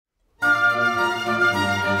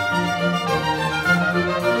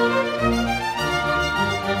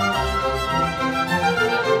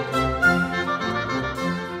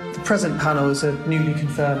present panel is a newly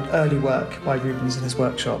confirmed early work by Rubens in his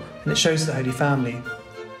workshop, and it shows the Holy Family.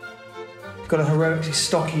 You've got a heroically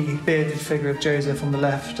stocky, bearded figure of Joseph on the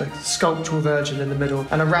left, a sculptural Virgin in the middle,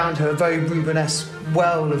 and around her a very Rubenesque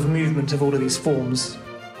well of movement of all of these forms.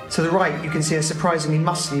 To the right, you can see a surprisingly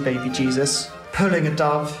muscly baby Jesus, pulling a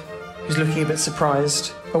dove, who's looking a bit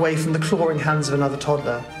surprised, away from the clawing hands of another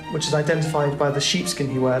toddler, which is identified by the sheepskin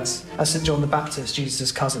he wears as St. John the Baptist,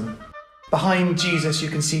 Jesus' cousin. Behind Jesus, you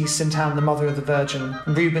can see St. Anne, the mother of the Virgin.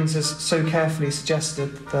 And Rubens has so carefully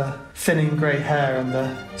suggested the thinning grey hair and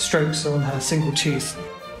the strokes on her single tooth.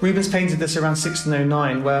 Rubens painted this around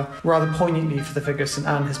 1609, where, rather poignantly for the figure of St.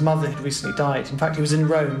 Anne, his mother had recently died. In fact, he was in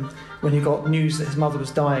Rome when he got news that his mother was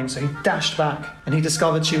dying, so he dashed back and he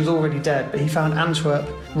discovered she was already dead, but he found Antwerp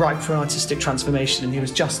ripe for an artistic transformation, and he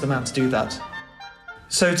was just the man to do that.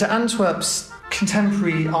 So to Antwerp's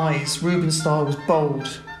contemporary eyes, Rubens' style was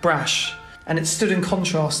bold, brash, and it stood in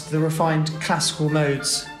contrast to the refined classical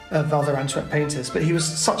modes of other Antwerp painters. But he was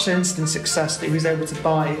such an instant success that he was able to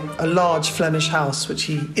buy a large Flemish house, which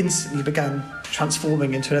he instantly began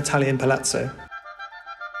transforming into an Italian palazzo.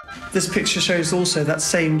 This picture shows also that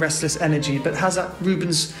same restless energy, but has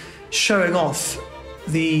Rubens showing off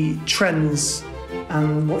the trends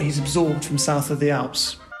and what he's absorbed from south of the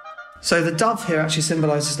Alps. So the dove here actually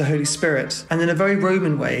symbolises the Holy Spirit, and in a very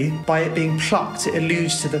Roman way, by it being plucked, it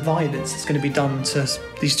alludes to the violence that's going to be done to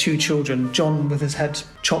these two children, John with his head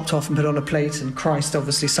chopped off and put on a plate, and Christ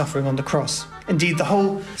obviously suffering on the cross. Indeed, the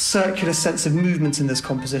whole circular sense of movement in this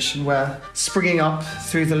composition, where springing up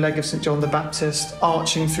through the leg of St. John the Baptist,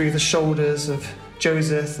 arching through the shoulders of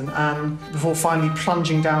Joseph and Anne, before finally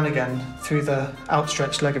plunging down again through the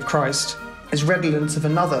outstretched leg of Christ, is redolent of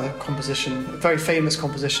another composition, a very famous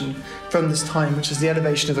composition from this time, which is the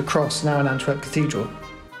Elevation of the Cross, now in Antwerp Cathedral.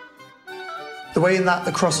 The way in that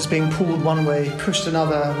the cross is being pulled one way, pushed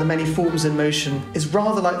another, the many forms in motion, is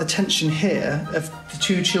rather like the tension here of the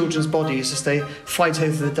two children's bodies as they fight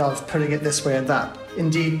over the dove, pulling it this way and that.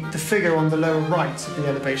 Indeed, the figure on the lower right of the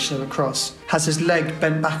Elevation of the Cross has his leg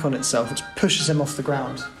bent back on itself, which pushes him off the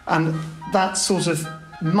ground. And that sort of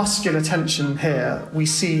muscular tension here we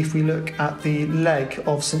see if we look at the leg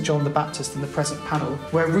of St. John the Baptist in the present panel,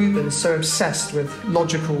 where Rubens, so obsessed with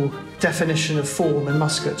logical definition of form and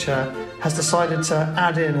musculature, has decided to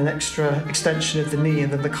add in an extra extension of the knee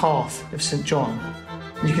and then the calf of St. John.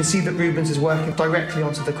 And you can see that Rubens is working directly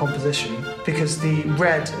onto the composition because the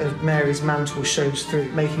red of Mary's mantle shows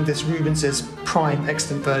through, making this Rubens's prime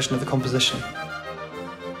extant version of the composition.